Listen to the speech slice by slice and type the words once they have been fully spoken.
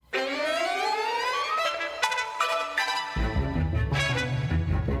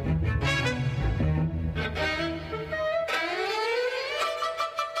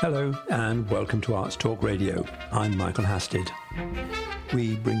Hello and welcome to Arts Talk Radio. I'm Michael Hasted.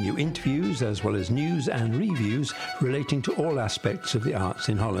 We bring you interviews as well as news and reviews relating to all aspects of the arts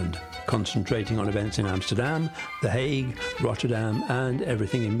in Holland, concentrating on events in Amsterdam, The Hague, Rotterdam and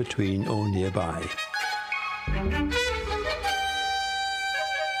everything in between or nearby.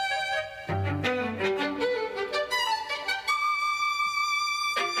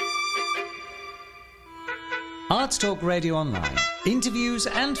 Arts Talk Radio Online. Interviews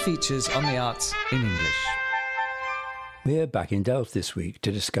and features on the arts in English. We're back in Delft this week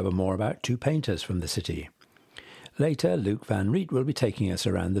to discover more about two painters from the city. Later, Luc van Riet will be taking us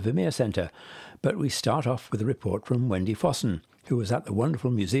around the Vermeer Centre, but we start off with a report from Wendy Vossen, who was at the wonderful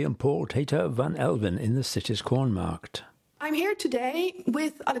Museum Paul Theater van Elven in the city's Cornmarkt. I'm here today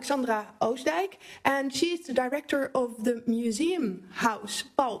with Alexandra Oostdijk, and she's the director of the Museum House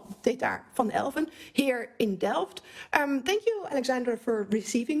Paul Theater van Elven here in Delft. Thank you, Alexandra, for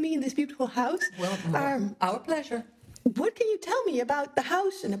receiving me in this beautiful house. Well, our pleasure. What can you tell me about the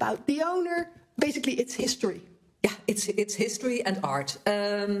house and about the owner? Basically, its history. Yeah, it's history and art.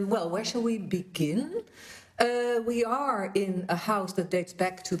 Where shall we begin? We are in a house that dates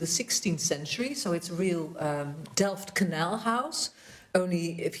back to the 16th century, so it's a real Delft canal house.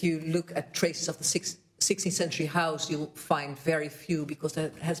 Only if you look at traces of the 16th century house, you'll find very few, because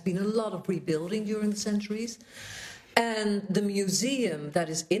there has been a lot of rebuilding during the centuries. And the museum that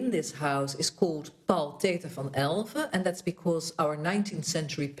is in this house is called Paul Theater van Elven, and that's because our 19th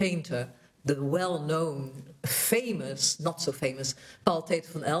century painter, the well-known, famous, not so famous, Paul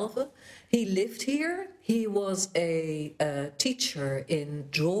Theater van Elven, he lived here. He was a teacher in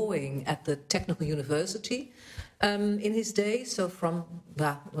drawing at the Technical University in his day, so from,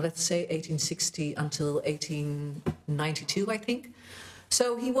 let's say, 1860 until 1892, I think.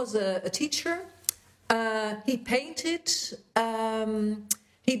 So he was a teacher. He painted.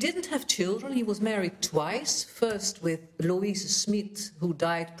 He didn't have children. He was married twice, first with Louise Smit, who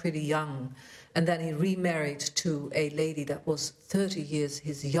died pretty young, and then he remarried to a lady that was 30 years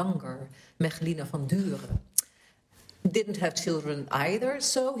his younger, Mergelina van Duren. Didn't have children either,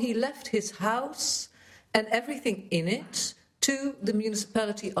 so he left his house and everything in it to the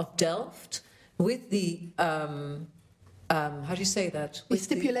municipality of Delft with the... how do you say that? He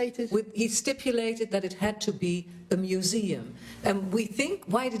stipulated that it had to be a museum. And we think,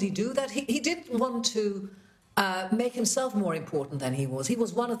 why did he do that? He didn't want to make himself more important than he was. He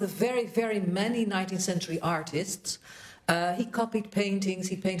was one of the very, very many 19th century artists. He copied paintings,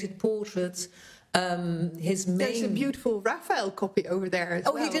 he painted portraits. There's a beautiful Raphael copy over there as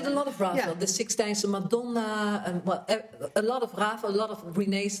well. He did a lot of Raphael. Yeah. The Sixtijnse Madonna, and a lot of Raphael, a lot of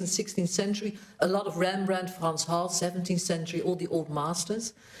Renaissance, 16th century, a lot of Rembrandt, Frans Hals, 17th century, all the old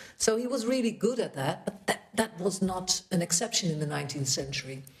masters. So he was really good at that, but that was not an exception in the 19th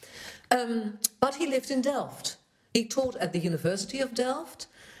century. But he lived in Delft. He taught at the University of Delft,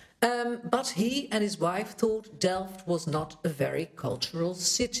 but he and his wife thought Delft was not a very cultural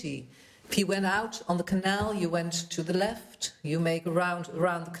city. If you went out on the canal, you went to the left, you make a round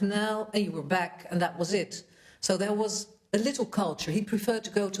around the canal, and you were back, and that was it. So there was a little culture. He preferred to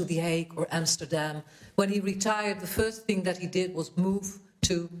go to The Hague or Amsterdam. When he retired, the first thing that he did was move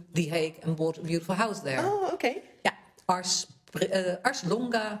to The Hague and bought a beautiful house there. Oh, okay. Yeah, Ars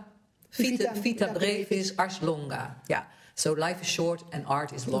longa, vita brevis, ars longa. Yeah, so life is short and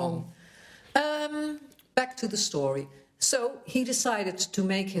art is long. Back to the story. So he decided to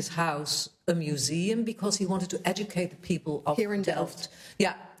make his house a museum because he wanted to educate the people of here in Delft.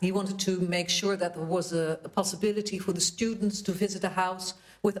 Yeah, he wanted to make sure that there was a possibility for the students to visit a house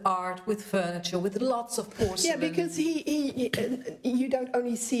with art, with furniture, with lots of porcelain. Yeah, because you don't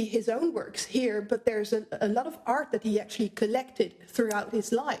only see his own works here, but there's a lot of art that he actually collected throughout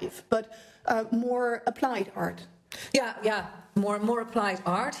his life, but more applied art. Yeah, more applied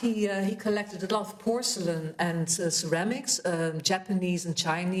art. He collected a lot of porcelain and ceramics, Japanese and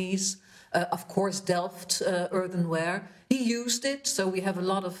Chinese, of course Delft earthenware. He used it, so we have a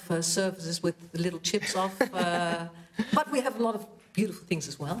lot of surfaces with little chips off, but we have a lot of beautiful things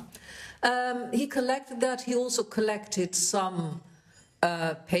as well. He collected that. He also collected some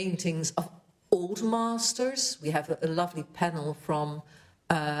paintings of old masters. We have a lovely panel from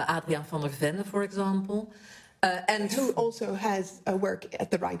Adriaan van der Venne, for example. And who also has a work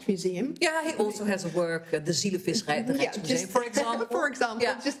at the Rijksmuseum. Yeah, he also has a work at the Zielevisserij at the Rijksmuseum, for example. For example.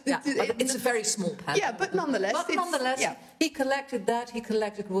 It's a very small panel. Yeah, but nonetheless. He collected that. He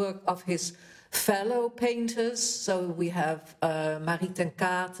collected work of his fellow painters. So we have Marie ten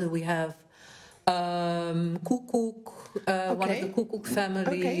Kate, we have Koekoek, one of the Koekkoek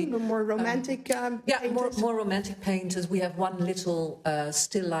family. Okay, more romantic painters. more romantic painters. We have one little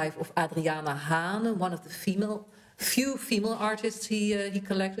still life of Adriana Hane, one of the few female artists he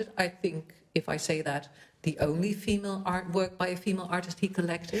collected. I think, if I say that, the only female artwork by a female artist he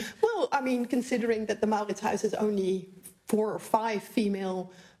collected. Well, I mean, considering that the Mauritshuis has only 4 or 5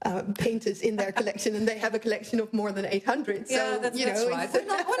 female painters in their collection, and they have a collection of more than 800. So, yeah, that's right. We're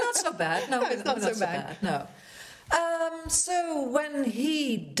not so bad. No, it's not so bad. No. So when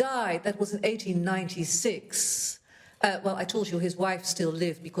he died, that was in 1896. Well, I told you his wife still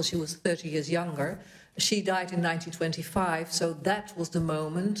lived because she was 30 years younger. She died in 1925, so that was the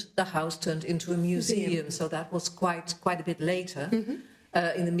moment the house turned into a museum. So that was quite a bit later. Mm-hmm.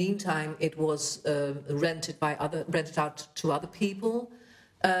 In the meantime, it was rented out to other people.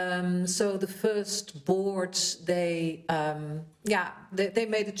 So the first board, they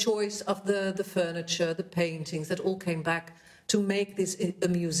made a choice of the furniture, the paintings, that all came back to make this a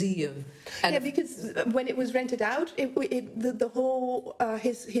museum. And because when it was rented out, the whole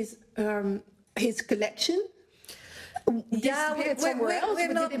his collection disappeared somewhere else.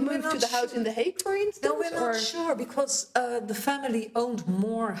 Did it move to the house in The Hague, for instance? No, we're not sure, because the family owned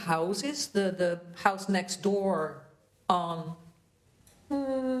more houses. The house next door on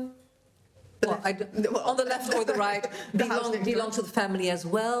on the left or the right belonged to the family as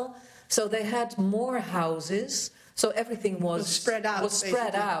well. So they had more houses. So everything was spread out.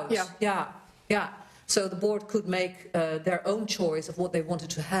 Yeah. So the board could make their own choice of what they wanted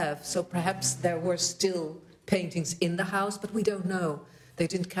to have. So perhaps there were still paintings in the house, but we don't know. They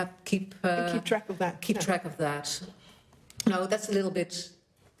didn't keep track of that. Track of that. No, that's a little bit.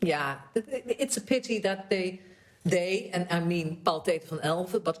 Yeah, it's a pity that they, and I mean Paul Teter van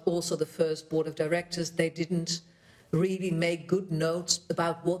Elven, but also the first board of directors, they didn't really make good notes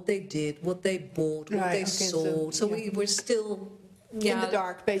about what they did, what they bought, what they sold. So we were still in the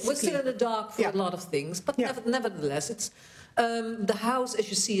dark, basically. We're still in the dark for a lot of things, but nevertheless, it's the house as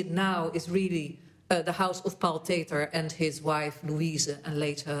you see it now is really the house of Paul Teter and his wife Louise, and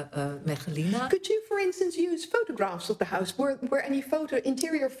later Mechelina. Could you, for instance, use photographs of the house? Were any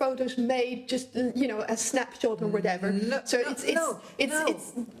interior photos made just a snapshot or whatever? No, so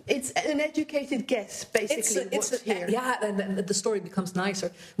it's an educated guess, basically. What's here? Yeah, and the story becomes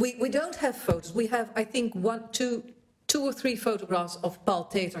nicer. We don't have photos. We have, I think, 2 or 3 photographs of Paul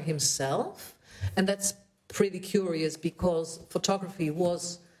Teter himself, and that's pretty curious because photography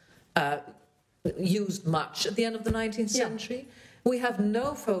was used much at the end of the 19th century. We have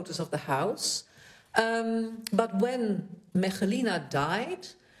no photos of the house, but when Mechelina died,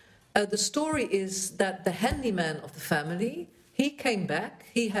 the story is that the handyman of the family, he came back.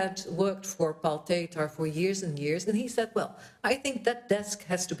 He had worked for Paul Teter for years and years, and he said, well, I think that desk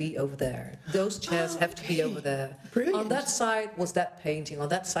has to be over there. Those chairs have to be over there. Brilliant. On that side was that painting, on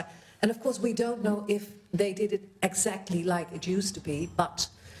that side. And of course, we don't know if they did it exactly like it used to be, but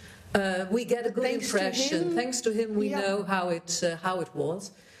we get a good impression. Thanks to him, we know how it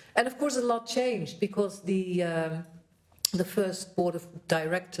was. And of course, a lot changed because the first board of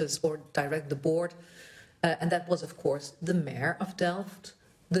directors, or the board, and that was, of course, the mayor of Delft,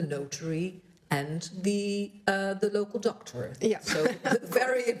 the notary, and the local doctor. Yeah. So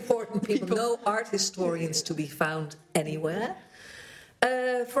very important people. No art historians to be found anywhere.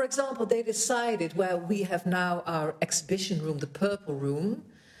 For example, they decided, well, we have now our exhibition room, the Purple Room.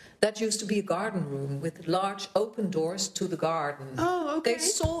 That used to be a garden room with large open doors to the garden. Oh, okay. They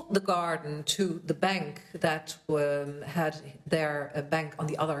sold the garden to the bank that had their bank on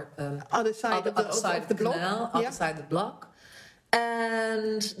the other side of the canal, other side of the block.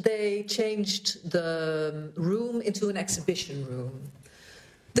 And they changed the room into an exhibition room.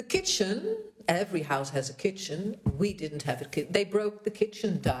 The kitchen, every house has a kitchen. We didn't have a kitchen. They broke the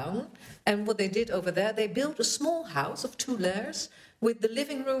kitchen down. And what they did over there, they built a small house of 2 layers with the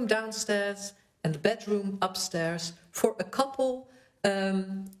living room downstairs and the bedroom upstairs for a couple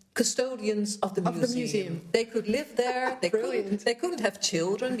custodians of the museum. They could live there. They couldn't have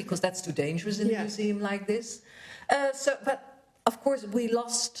children because that's too dangerous in a museum like this. But of course, we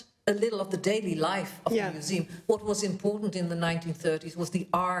lost a little of the daily life of the museum. What was important in the 1930s was the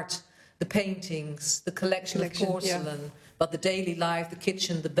art, the paintings, the collection of porcelain. But the daily life, the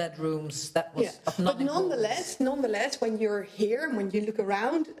kitchen, the bedrooms, that was of But nonetheless, when you're here and when you look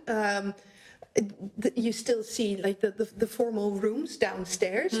around, you still see like the formal rooms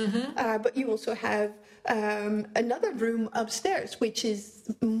downstairs. Mm-hmm. But you also have another room upstairs, which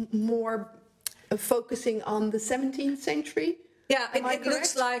is more focusing on the 17th century. Yeah, it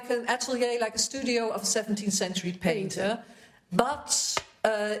looks like an atelier, like a studio of a 17th century painter. But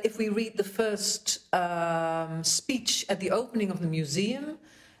if we read the first speech at the opening of the museum,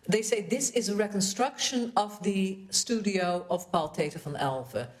 they say this is a reconstruction of the studio of Paul Theter van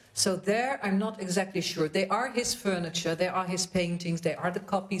Elven. So there, I'm not exactly sure. They are his furniture, they are his paintings, they are the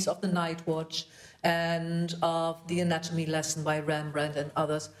copies of the Night Watch and of the Anatomy Lesson by Rembrandt and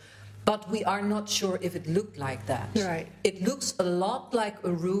others. But we are not sure if it looked like that. Right. It looks a lot like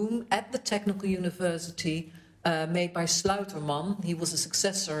a room at the Technical University made by Sluiterman. He was a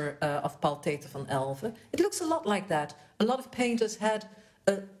successor of Paul Theter van Elven. It looks a lot like that. A lot of painters had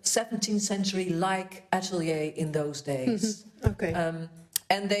a 17th century-like atelier in those days. Mm-hmm. Okay.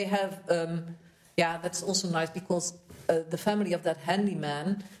 And they have, that's also nice because the family of that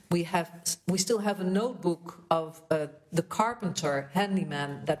handyman, we still have a notebook of the carpenter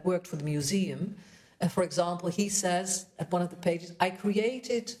handyman that worked for the museum. And for example, he says at one of the pages, I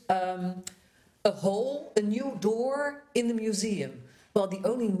created a new door in the museum. Well, the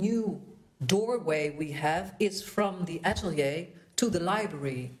only new doorway we have is from the atelier to the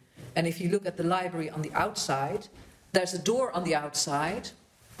library. And if you look at the library on the outside, there's a door on the outside,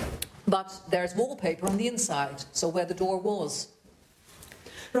 but there's wallpaper on the inside, so where the door was.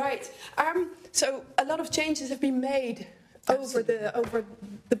 Right. So a lot of changes have been made over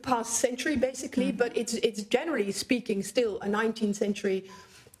the past century, basically, but it's generally speaking still a 19th century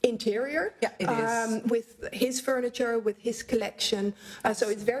interior. Yeah, it is. With his furniture, with his collection. So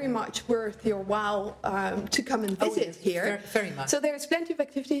it's very much worth your while to come and visit here. Very much. So there's plenty of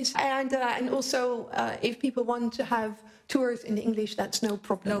activities, and also if people want to have tours in English, that's no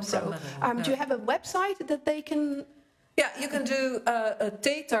problem. No problem at all. Do you have a website that they can? Yeah, you can do a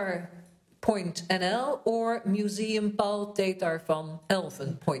Theter.nl or Museum Paul Theter van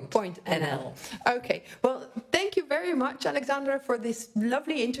Elven.nl. Okay, well, thank you very much, Alexandra, for this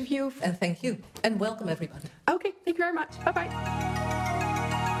lovely interview. And thank you, and welcome everybody. Okay, thank you very much. Bye-bye.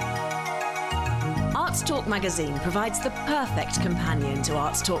 Arts Talk magazine provides the perfect companion to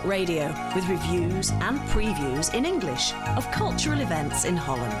Arts Talk Radio, with reviews and previews in English of cultural events in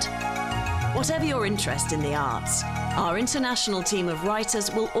Holland. Whatever your interest in the arts, our international team of writers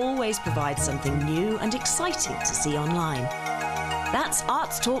will always provide something new and exciting to see online. That's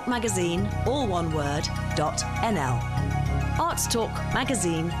Arts Talk Magazine, all one word, .nl.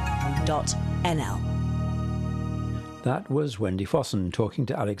 artstalkmagazine.nl. That was Wendy Vossen talking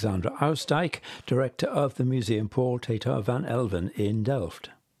to Alexandra Oostdijk, director of the Museum Paul Theter van Elven in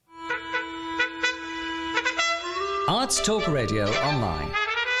Delft. Arts Talk Radio Online.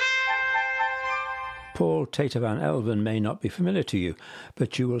 Paul Theter van Elven may not be familiar to you,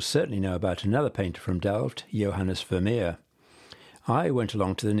 but you will certainly know about another painter from Delft, Johannes Vermeer. I went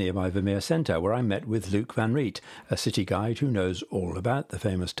along to the nearby Vermeer Centre, where I met with Luc van Riet, a city guide who knows all about the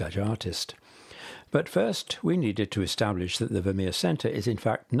famous Dutch artist. But first, we needed to establish that the Vermeer Centre is in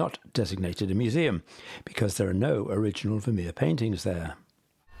fact not designated a museum, because there are no original Vermeer paintings there.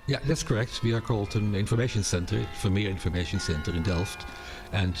 Yeah, that's correct. We are called an information center, Vermeer Information Center in Delft.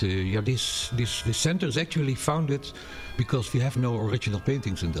 And this center is actually founded because we have no original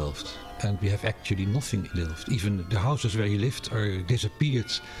paintings in Delft. And we have actually nothing in Delft. Even the houses where he lived are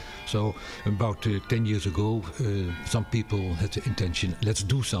disappeared. So about 10 years ago, some people had the intention, let's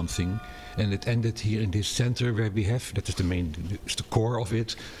do something. And it ended here in this center where we have, that is the core of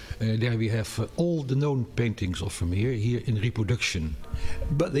it. There we have all the known paintings of Vermeer here in reproduction.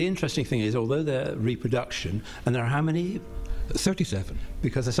 But the interesting thing is, although they're reproduction, and there are how many? 37.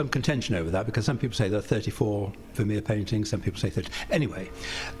 Because there's some contention over that, because some people say there are 34 Vermeer paintings, some people say 30. Anyway,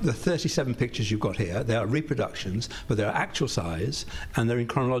 the 37 pictures you've got here, they are reproductions, but they're actual size, and they're in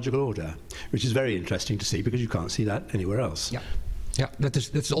chronological order, which is very interesting to see, because you can't see that anywhere else. Yeah. Yeah,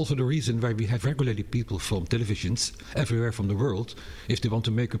 that's also the reason why we have regularly people from televisions everywhere from the world. If they want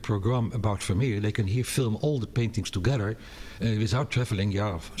to make a program about Vermeer, they can here film all the paintings together without traveling.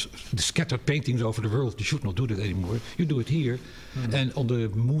 Yeah, the scattered paintings over the world, you should not do that anymore. You do it here. Mm-hmm. And on the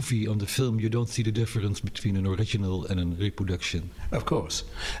movie, on the film, you don't see the difference between an original and a reproduction. Of course.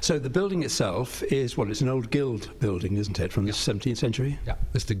 So the building itself is, it's an old guild building, isn't it, from the 17th century? Yeah,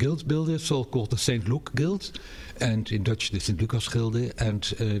 it's the guild building, so called the St. Luke Guild. And in Dutch, the St. Lucas Gilde, and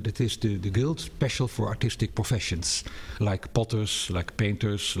that is the guild special for artistic professions, like potters, like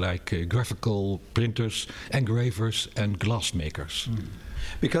painters, like graphical printers, engravers, and glassmakers. Mm.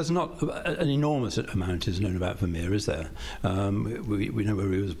 Because not an enormous amount is known about Vermeer, is there? We know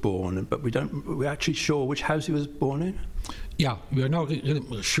where he was born, but we're actually sure which house he was born in? Yeah, we are now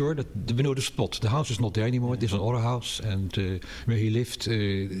sure that we know the spot. The house is not there anymore. It is another house, and where he lived,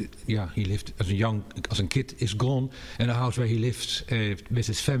 he lived as a kid, is gone. And the house where he lived with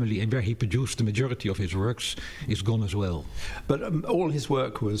his family and where he produced the majority of his works is gone as well. But all his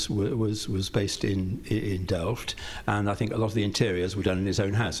work was based in Delft, and I think a lot of the interiors were done in his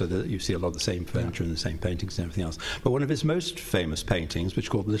own house, so that you see a lot of the same furniture and the same paintings and everything else. But one of his most famous paintings, which is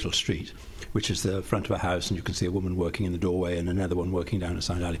called Little Street, which is the front of a house, and you can see a woman working in the doorway and another one working down a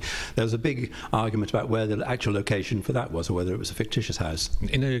side alley. There was a big argument about where the actual location for that was, or whether it was a fictitious house.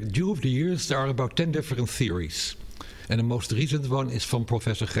 In the due of the years, there are about 10 different theories. And the most recent one is from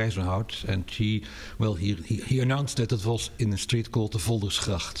Professor Grijzenhout, and he announced that it was in a street called the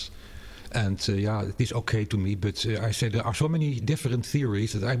Voldersgracht. And it is okay to me, but I say there are so many different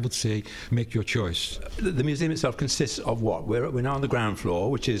theories that I would say make your choice. The museum itself consists of what? We're now on the ground floor,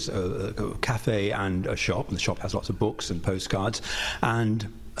 which is a cafe and a shop. And the shop has lots of books and postcards.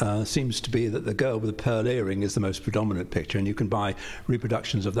 And seems to be that the girl with the pearl earring is the most predominant picture, and you can buy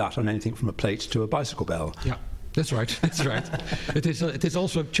reproductions of that on anything from a plate to a bicycle bell. Yeah. That's right. That's right. It is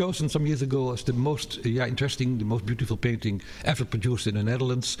also chosen some years ago as the most interesting, the most beautiful painting ever produced in the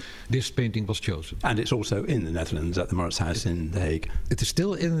Netherlands. This painting was chosen, and it's also in the Netherlands at the Mauritshuis in The Hague. It is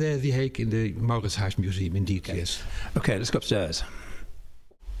still in The Hague in the Mauritshuis Museum, indeed. Okay. Yes. Okay, let's go upstairs.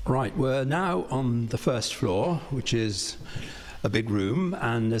 Right, we're now on the first floor, which is a big room,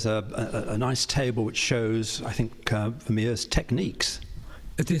 and there's a nice table which shows, I think, Vermeer's techniques.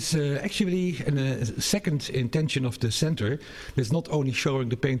 It is actually a second intention of the center. It's not only showing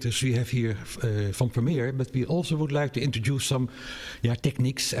the painters we have here from Vermeer, but we also would like to introduce some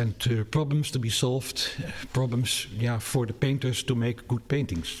techniques and problems to be solved, problems for the painters to make good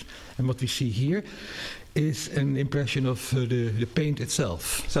paintings. And what we see here is an impression of the paint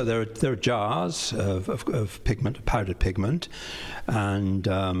itself. So there are jars of pigment, powdered pigment, and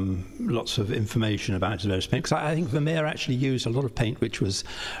lots of information about various paints. I think Vermeer actually used a lot of paint which was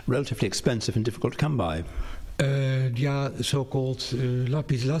relatively expensive and difficult to come by. So-called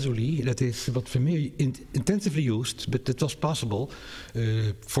lapis lazuli, that is what Vermeer intensively used, but it was possible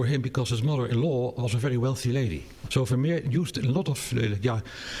for him because his mother-in-law was a very wealthy lady. So Vermeer used a lot of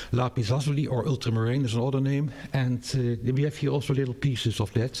lapis lazuli, or ultramarine is another name, and we have here also little pieces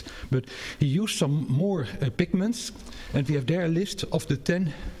of that. But he used some more pigments, and we have there a list of the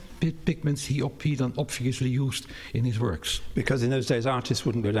 10 pigments he then obviously used in his works. Because in those days artists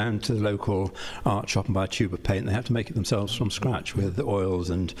wouldn't go down to the local art shop and buy a tube of paint. They had to make it themselves from scratch with the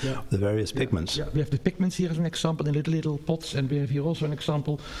oils and the various pigments. Yeah. We have the pigments here as an example in little pots, and we have here also an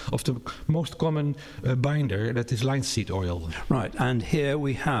example of the most common binder, that is linseed oil. Right, and here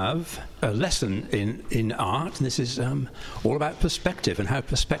we have a lesson in art, and this is all about perspective and how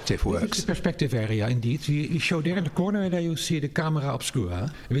perspective works. This is the perspective area, indeed. We show there in the corner, there you see the camera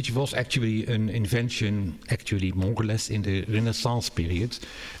obscura, which was actually an invention, more or less in the Renaissance period.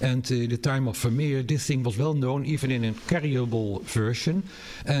 And the time of Vermeer, this thing was well known, even in a carryable version.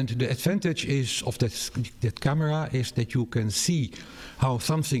 And the advantage is of that camera is that you can see how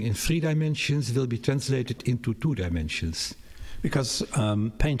something in 3 dimensions will be translated into 2 dimensions. Because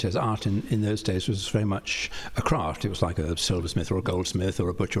painters' art in those days was very much a craft. It was like a silversmith or a goldsmith or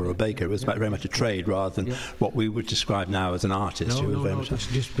a butcher or a baker. It was very much a trade rather than what we would describe now as an artist. It's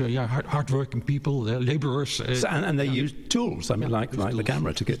just hard-working people, laborers. And they used tools, like the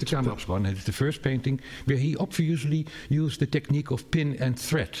camera to get the camera one. It's the first painting where he obviously used the technique of pin and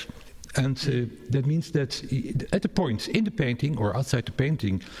thread. And that means that at the point in the painting or outside the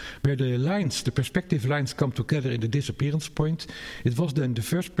painting where the perspective lines come together in the disappearance point, it was then the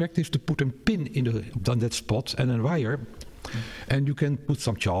first practice to put a pin on that spot and a wire. And you can put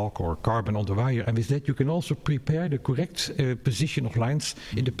some chalk or carbon on the wire, and with that you can also prepare the correct position of lines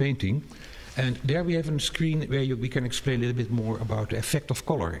in the painting. And there we have a screen where we can explain a little bit more about the effect of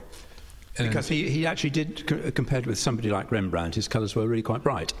color. Because he actually did, compared with somebody like Rembrandt, his colours were really quite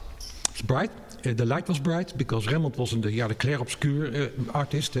bright. It's bright. The light was bright because Rembrandt was the clair-obscur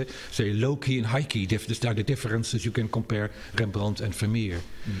artist. Say low-key and high-key. These are the differences you can compare Rembrandt and Vermeer.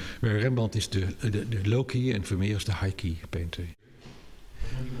 Where Rembrandt is the low-key and Vermeer is the high-key painter.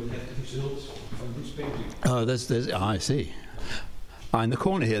 I see. In the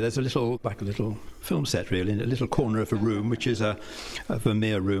corner here, there's a little film set, really, in a little corner of a room, which is a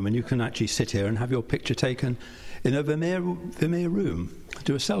Vermeer room, and you can actually sit here and have your picture taken in a Vermeer room.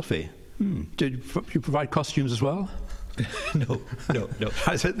 Do a selfie. Did you provide costumes as well? No.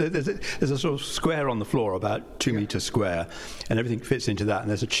 There's a sort of square on the floor, about 2 meters square, and everything fits into that. And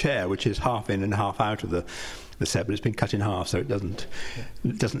there's a chair which is half in and half out of the the set, but it's been cut in half, so it doesn't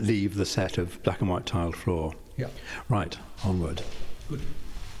leave the set of black and white tiled floor. Yeah. Right, onward. Good.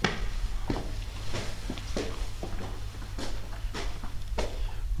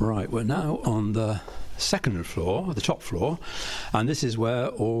 Right, we're now on the second floor, the top floor, and this is where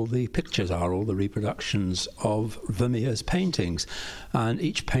all the pictures are, all the reproductions of Vermeer's paintings. And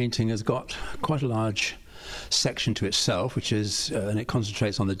each painting has got quite a large section to itself, which is, and it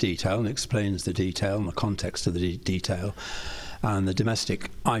concentrates on the detail and explains the detail and the context of the detail and the domestic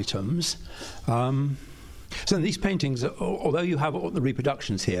items. So these paintings, although you have all the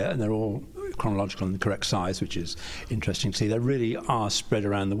reproductions here, and they're all chronological and the correct size, which is interesting to see, they really are spread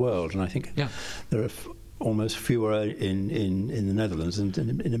around the world. And I think there are almost fewer in the Netherlands and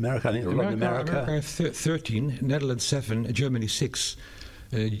in America. I think there are a lot in America. 13, Netherlands 7, Germany 6,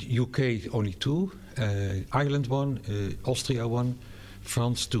 UK only 2, Ireland 1, Austria 1,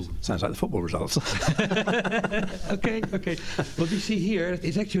 France 2. Sounds like the football results. Okay. What we see here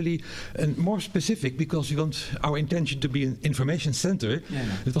is actually more specific, because we want our intention to be an information center. Yeah.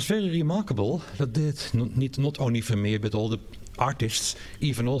 It was very remarkable that not only Vermeer, but all the artists,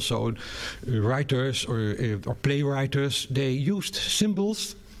 even also writers or playwrights, they used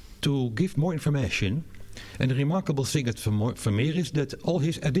symbols to give more information. And the remarkable thing at Vermeer is that all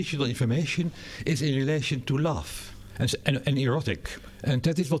his additional information is in relation to love and erotic. And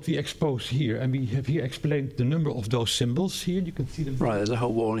that is what we expose here. And we have here explained the number of those symbols here. You can see them. Right, there's a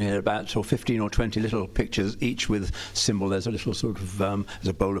whole wall here, about 15 or 20 little pictures, each with symbol. There's a little sort of, there's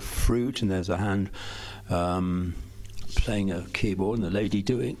a bowl of fruit, and there's a hand playing a keyboard, and the lady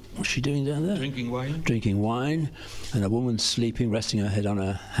what's she doing down there? Drinking wine, and a woman sleeping, resting her head on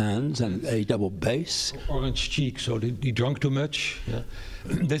her hands, and a double bass. Orange cheek, so he drank too much. Yeah.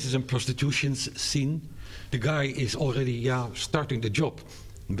 This is a prostitution scene. The guy is already starting the job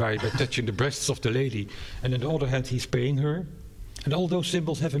by touching the breasts of the lady, and on the other hand he's paying her. And all those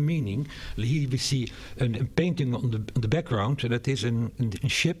symbols have a meaning. Here we see a painting on the background, and it is a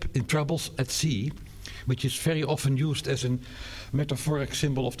ship in troubles at sea, which is very often used as a metaphoric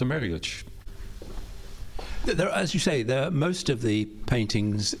symbol of the marriage. As you say, most of the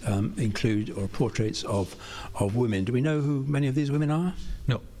paintings include or portraits of women. Do we know who many of these women are?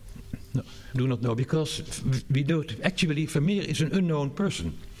 No, do not know, because we don't. Actually, Vermeer is an unknown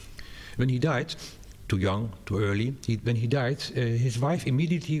person. When he died, too young, too early, when he died, his wife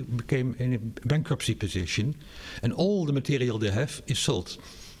immediately became in a bankruptcy position, and all the material they have is sold,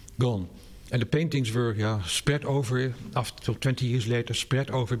 gone. And the paintings were spread over, after 20 years later,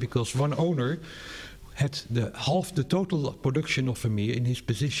 spread over, because one owner had half the total production of Vermeer in his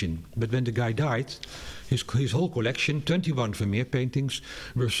possession. But when the guy died, his whole collection, 21 Vermeer paintings,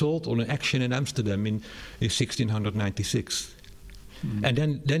 were sold on an auction in Amsterdam in 1696. And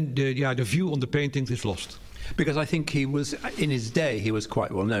then the view on the paintings is lost. Because I think he was, in his day, he was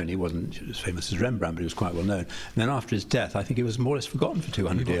quite well known. He wasn't as famous as Rembrandt, but he was quite well known. And then after his death, I think he was more or less forgotten for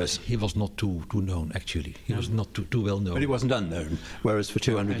 200 years. He was not too known, actually. He was not too well known. But he wasn't unknown, whereas for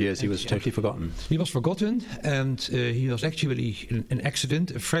 200 years he was totally forgotten. He was forgotten, and he was actually an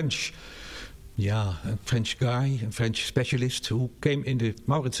accident, a French guy, a French specialist who came in the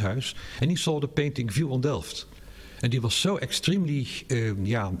Mauritshuis, and he saw the painting View on Delft. And he was so extremely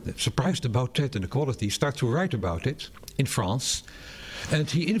surprised about that and the quality. He started to write about it in France. And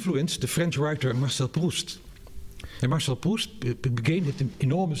he influenced the French writer Marcel Proust. And Marcel Proust began with an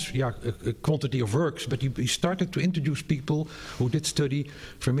enormous quantity of works, but he started to introduce people who did study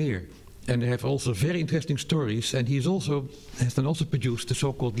Vermeer. And they have also very interesting stories. And he has then also produced the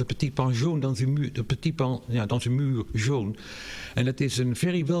so-called Le Petit Pain Jaune dans un mur, the Petit Pain dans un mur jaune. And it is a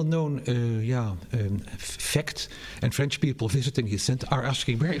very well-known fact. And French people visiting his center are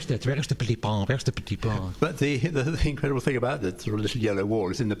asking, where is that? Where is the Petit Pain? Where's the Petit Pain? But the incredible thing about the sort of little yellow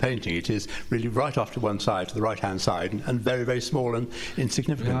wall is in the painting. It is really right off to one side, to the right-hand side, and very, very small and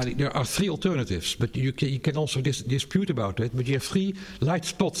insignificant. There are three alternatives, but you can also dispute about it. But you have three light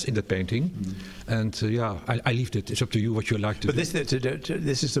spots in the painting. And I leave it. It's up to you what you like to do. But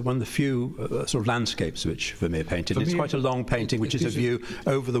this is one of the few sort of landscapes which Vermeer painted. It's quite a long painting, which is a view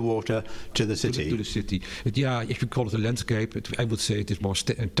over the water to the city. To the city. If you call it a landscape, I would say it is more a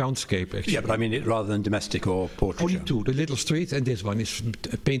townscape, actually. Yeah, but I mean it rather than domestic or portraiture. Only two. The little street and this one is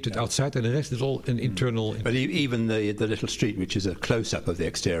painted outside, and the rest is all an internal. But even the little street, which is a close-up of the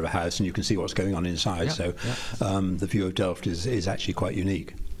exterior of a house, and you can see what's going on inside. The view of Delft is actually quite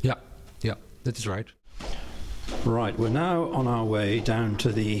unique. Yeah, that is right. Right, we're now on our way down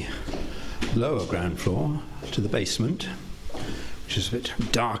to the lower ground floor, to the basement, which is a bit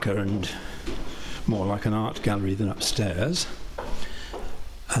darker and more like an art gallery than upstairs.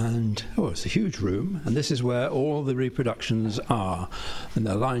 And, it's a huge room, and this is where all the reproductions are. And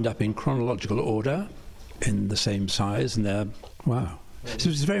they're lined up in chronological order, in the same size, and they're, wow. So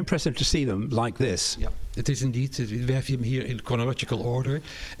it's very impressive to see them like this. Yeah, it is indeed. We have him here in chronological order.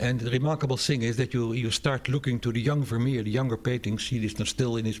 And the remarkable thing is that you start looking to the young Vermeer, the younger paintings. He is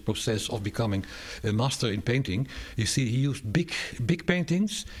still in his process of becoming a master in painting. You see, he used big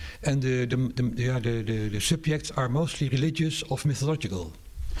paintings, and the subjects are mostly religious or mythological.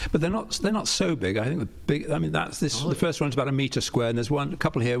 But they're not so big. I think the first one's about a metre square, and there's a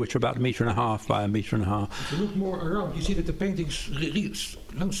couple here which are about 1.5 metres by 1.5 metres. If you look more around, you see that the paintings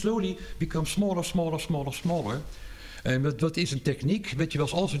slowly become smaller. But what is a technique which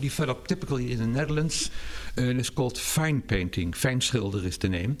was also developed typically in the Netherlands, and it's called fine painting. Fijnschilder is the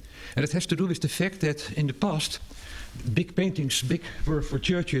name. And it has to do with the fact that in the past, big paintings were for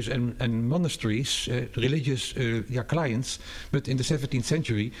churches and monasteries, religious clients, but in the 17th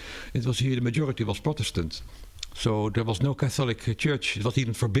century, it was here the majority was Protestant. So there was no Catholic church. It was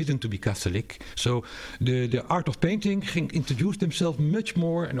even forbidden to be Catholic. So the art of painting introduced themselves much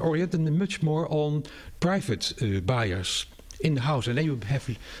more and oriented them much more on private buyers in the house. And then you have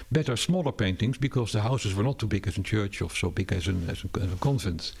better, smaller paintings because the houses were not too big as a church or so big as a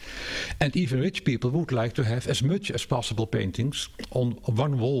convent. And even rich people would like to have as much as possible paintings on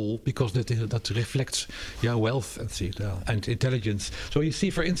one wall because that reflects wealth and intelligence. So you see,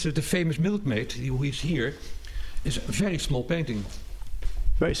 for instance, the famous milkmaid who is here is a very small painting.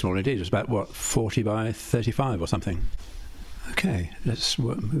 Very small indeed. It's about, 40 by 35 or something. Okay, let's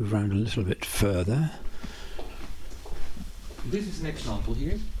move around a little bit further. This is an example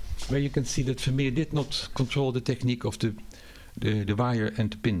here, where you can see that Vermeer did not control the technique of the wire and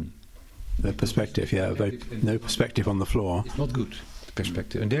the pin. The perspective, no perspective on the floor. It's not good, the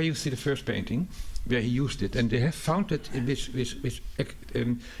perspective. And there you see the first painting, where he used it. And they have found that with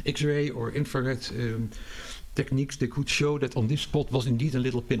X-ray or infrared techniques, they could show that on this spot was indeed a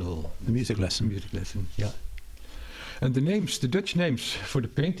little pinhole. The music lesson. Yeah. And the Dutch names for the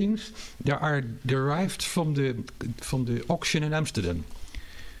paintings, they are derived from the auction in Amsterdam,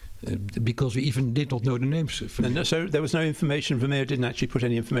 because we even did not know the names. So there was no information. Vermeer didn't actually put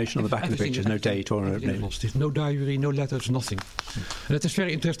any information on the back of the pictures, no date or no name. No diary, no letters, nothing. And that is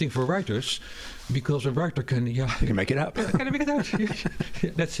very interesting for writers, because a writer can you can make it up. Can make it out?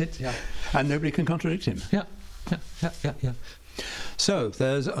 That's it. Yeah. And nobody can contradict him. Yeah. So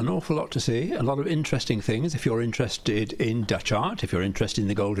there's an awful lot to see, a lot of interesting things. If you're interested in Dutch art, if you're interested in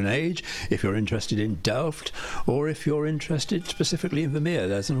the Golden Age, if you're interested in Delft, or if you're interested specifically in Vermeer,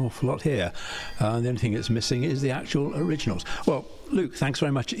 there's an awful lot here. The only thing that's missing is the actual originals. Well, Luc, thanks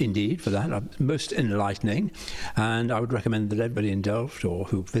very much indeed for that. Most enlightening. And I would recommend that everybody in Delft or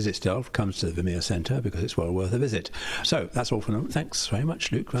who visits Delft comes to the Vermeer Centre because it's well worth a visit. So that's all for now. Thanks very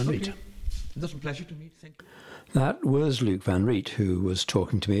much, Luc van Riet. It was a pleasure to meet. Thank you. That was Luc van Riet, who was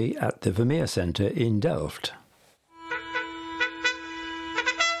talking to me at the Vermeer Centre in Delft.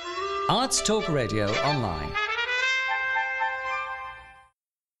 Arts Talk Radio Online.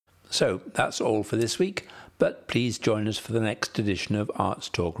 So that's all for this week, but please join us for the next edition of Arts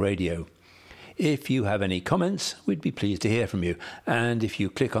Talk Radio. If you have any comments, we'd be pleased to hear from you. And if you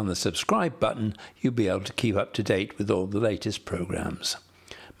click on the subscribe button, you'll be able to keep up to date with all the latest programmes.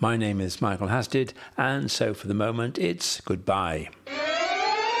 My name is Michael Hasted, and so for the moment, it's goodbye.